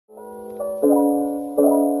Guess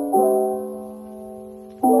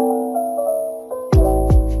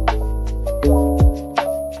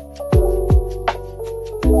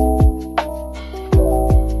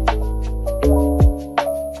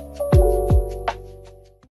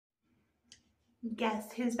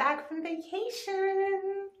who's back from vacation?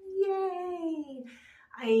 Yay!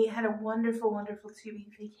 I had a wonderful, wonderful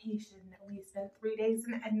 2-week vacation. We spent 3 days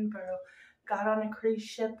in Edinburgh, got on a cruise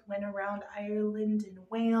ship, went around Ireland and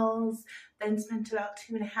Wales, then spent about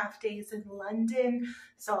 2.5 days in London.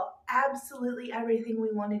 Saw absolutely everything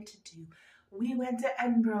we wanted to do. We went to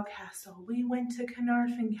Edinburgh Castle, we went to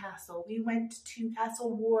Carnarvon Castle, we went to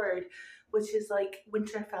Castle Ward, which is like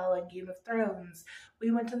Winterfell and Game of Thrones.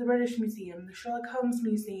 We went to the British Museum, the Sherlock Holmes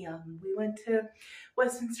Museum, we went to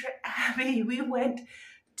Westminster Abbey, we went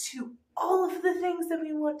to all of the things that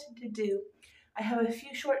we wanted to do. I have a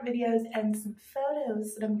few short videos and some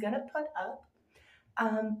photos that I'm gonna put up,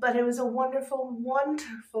 but it was a wonderful,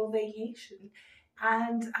 wonderful vacation.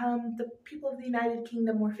 And the people of the United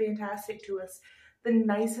Kingdom were fantastic to us. The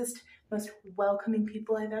nicest, most welcoming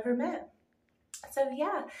people I've ever met. So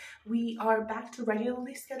yeah, we are back to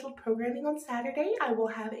regularly scheduled programming on Saturday. I will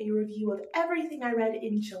have a review of everything I read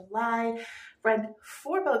in July. Read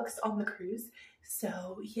 4 books on the cruise.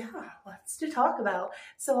 So yeah, lots to talk about.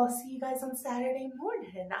 So I'll see you guys on Saturday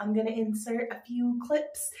morning. I'm going to insert a few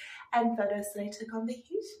clips and photos that I took on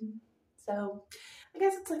vacation. So I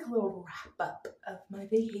guess it's like a little wrap up of my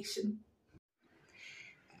vacation.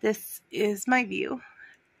 This is my view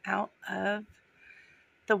out of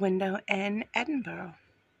the window in Edinburgh.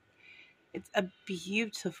 It's a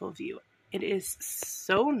beautiful view. It is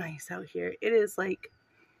so nice out here. It is like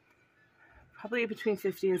probably between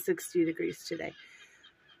 50 and 60 degrees today.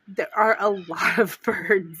 There are a lot of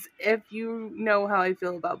birds. If you know how I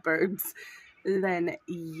feel about birds, then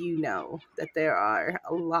you know that there are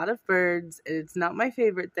a lot of birds. It's not my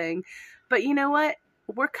favorite thing, but you know what?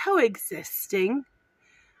 We're coexisting.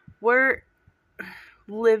 We're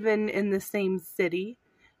living in the same city.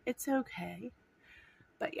 It's okay.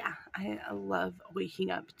 But yeah, I love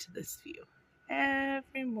waking up to this view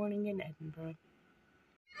every morning in Edinburgh.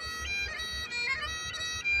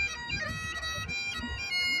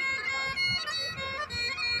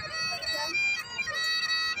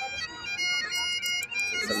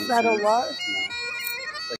 Is that a lot?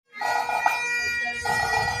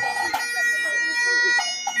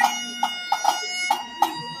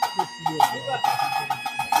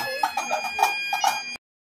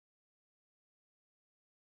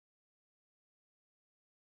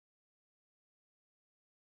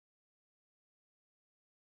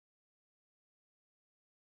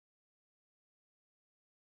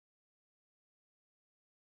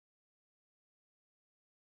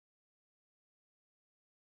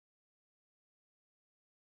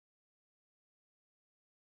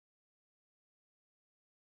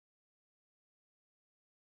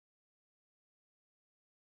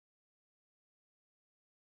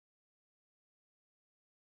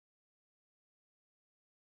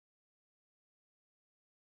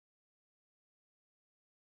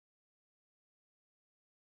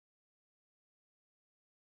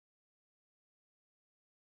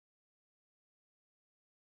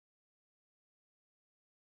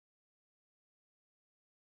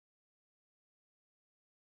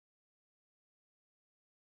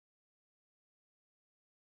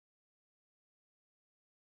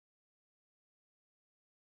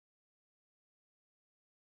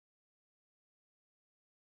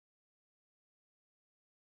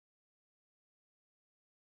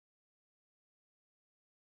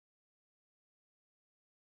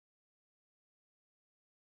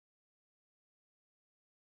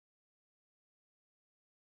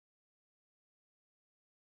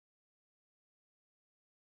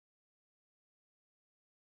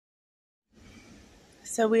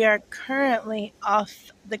 So we are currently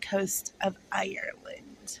off the coast of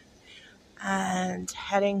Ireland and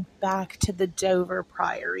heading back to the Dover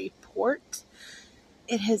Priory port.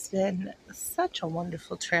 It has been such a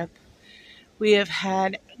wonderful trip. We have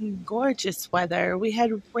had gorgeous weather. We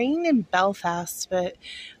had rain in Belfast, but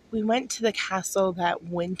we went to the castle that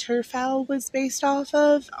Winterfell was based off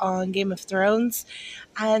of on Game of Thrones.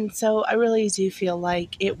 And so I really do feel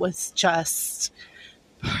like it was just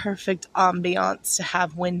perfect ambiance to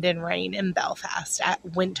have wind and rain in Belfast at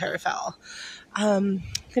Winterfell. I'm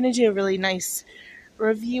going to do a really nice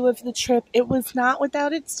review of the trip. It was not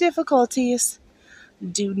without its difficulties.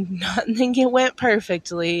 Do not think it went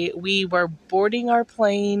perfectly. We were boarding our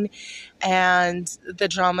plane and the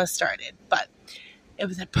drama started, but it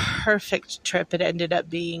was a perfect trip it ended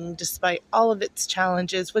up being, despite all of its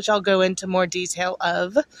challenges, which I'll go into more detail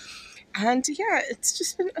of. And yeah, it's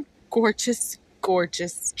just been a gorgeous,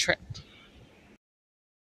 gorgeous trip.